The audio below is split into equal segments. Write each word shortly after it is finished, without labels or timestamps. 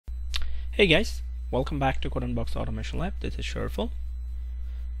Hey guys, welcome back to Code Box Automation Lab. This is Sherful.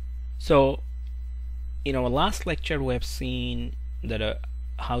 So in our last lecture we have seen that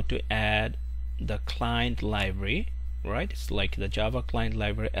how to add the client library, right? It's like the Java client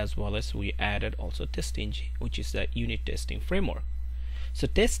library, as well as we added also TestNG, which is the unit testing framework. So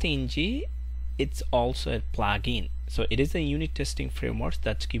TestNG, it's also a plugin. So it is a unit testing framework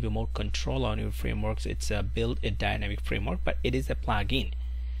that give you more control on your frameworks. It's a dynamic framework, but it is a plugin.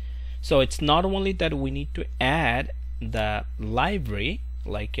 So it's not only that we need to add the library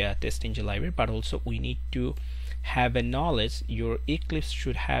like a TestNG library, but also we need to have a knowledge. Your Eclipse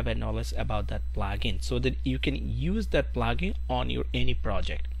should have a knowledge about that plugin so that you can use that plugin on your any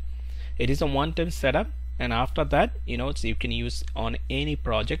project. It is a one-time setup, and after that, you can use on any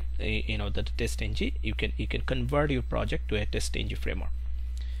project. The TestNG, you can convert your project to a TestNG framework.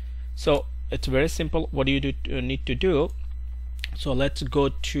 So it's very simple. What do you need to do? So let's go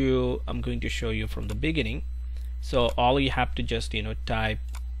to, I'm going to show you from the beginning. So all you have to just type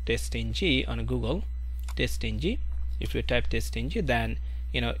TestNG on Google, TestNG. If you type TestNG, then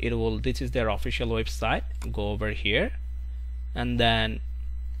it will, this is their official website. Go over here, and then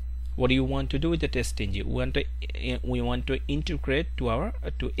what do you want to do with the TestNG? We want to integrate to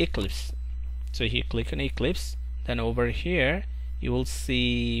Eclipse. So here, click on Eclipse. Then over here you will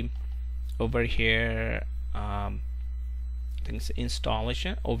see over here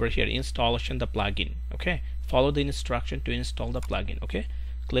installation. Over here, installation the plugin. Okay, follow the instruction to install the plugin. Okay,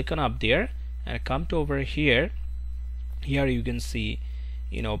 click on up there and come to over here. Here you can see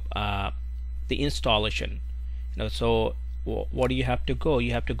the installation. So what do you have to go?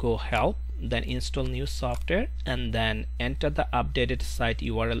 You have to go help, then install new software, and then enter the updated site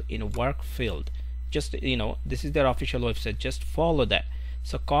URL in work field. Just this is their official website. Just follow that.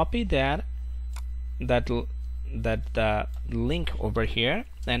 So copy that the link over here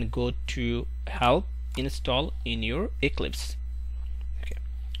and go to help install in your Eclipse. Okay,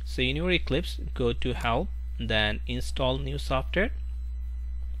 so in your Eclipse, go to help, then install new software,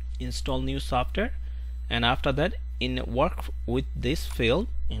 and after that, in work with this field,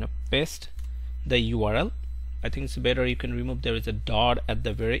 paste the URL. I think it's better you can remove, there is a dot at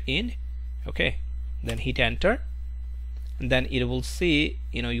the very end. Okay, then hit enter, and then it will see,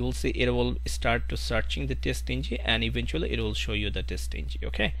 you will see it will start to searching the TestNG, and eventually it will show you the TestNG.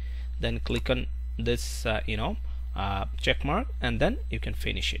 Okay, then click on this check mark, and then you can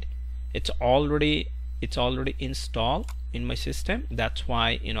finish it. It's already installed in my system. That's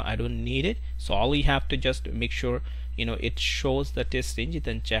why I don't need it. So all you have to just make sure it shows the TestNG,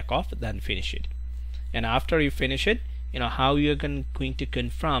 then check off, then finish it. And after you finish it, how you're going to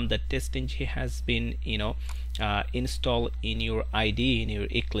confirm that TestNG has been installed in your IDE in your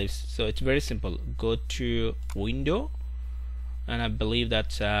Eclipse. So it's very simple. Go to Window, and I believe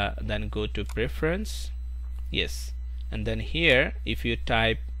that's then go to Preference. Yes, and then here if you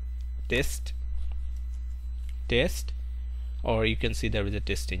type test, or you can see there is a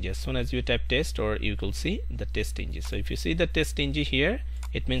TestNG. As soon as you type test, or you will see the TestNG. So if you see the TestNG here,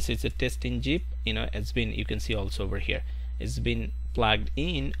 it means it's a TestNG. It's been, you can see also over here, it's been plugged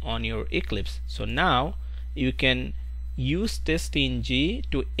in on your Eclipse. So now you can use TestNG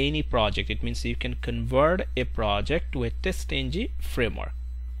to any project. It means you can convert a project to a TestNG framework.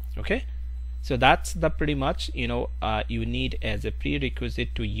 Okay, so that's the pretty much you need as a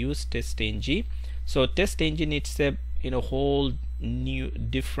prerequisite to use TestNG. So TestNG needs a whole new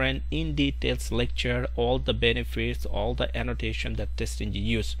different in details lecture, all the benefits, all the annotation that TestNG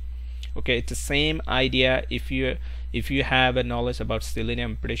use. Okay, it's the same idea. If you have a knowledge about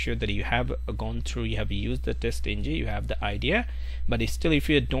Selenium, I'm pretty sure that you have gone through, you have used the TestNG, you have the idea. But still, if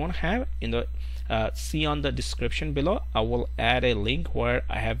you don't have, see on the description below, I will add a link where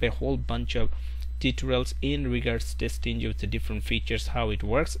I have a whole bunch of tutorials in regards to TestNG with the different features, how it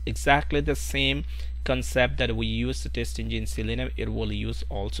works. Exactly the same concept that we use the TestNG in Selenium, it will use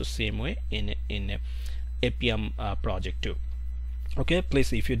also same way in Appium project too. Okay,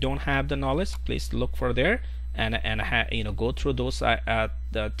 please, if you don't have the knowledge, please look for there and go through those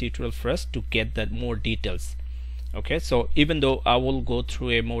the tutorial first to get that more details. Okay, so even though I will go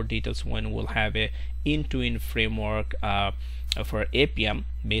through a more details when we'll have a end-to-end framework for Appium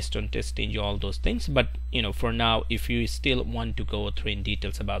based on TestNG, all those things. But for now, if you still want to go through in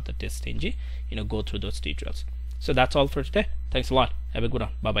details about the TestNG, go through those tutorials. So that's all for today. Thanks a lot. Have a good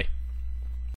one. Bye bye.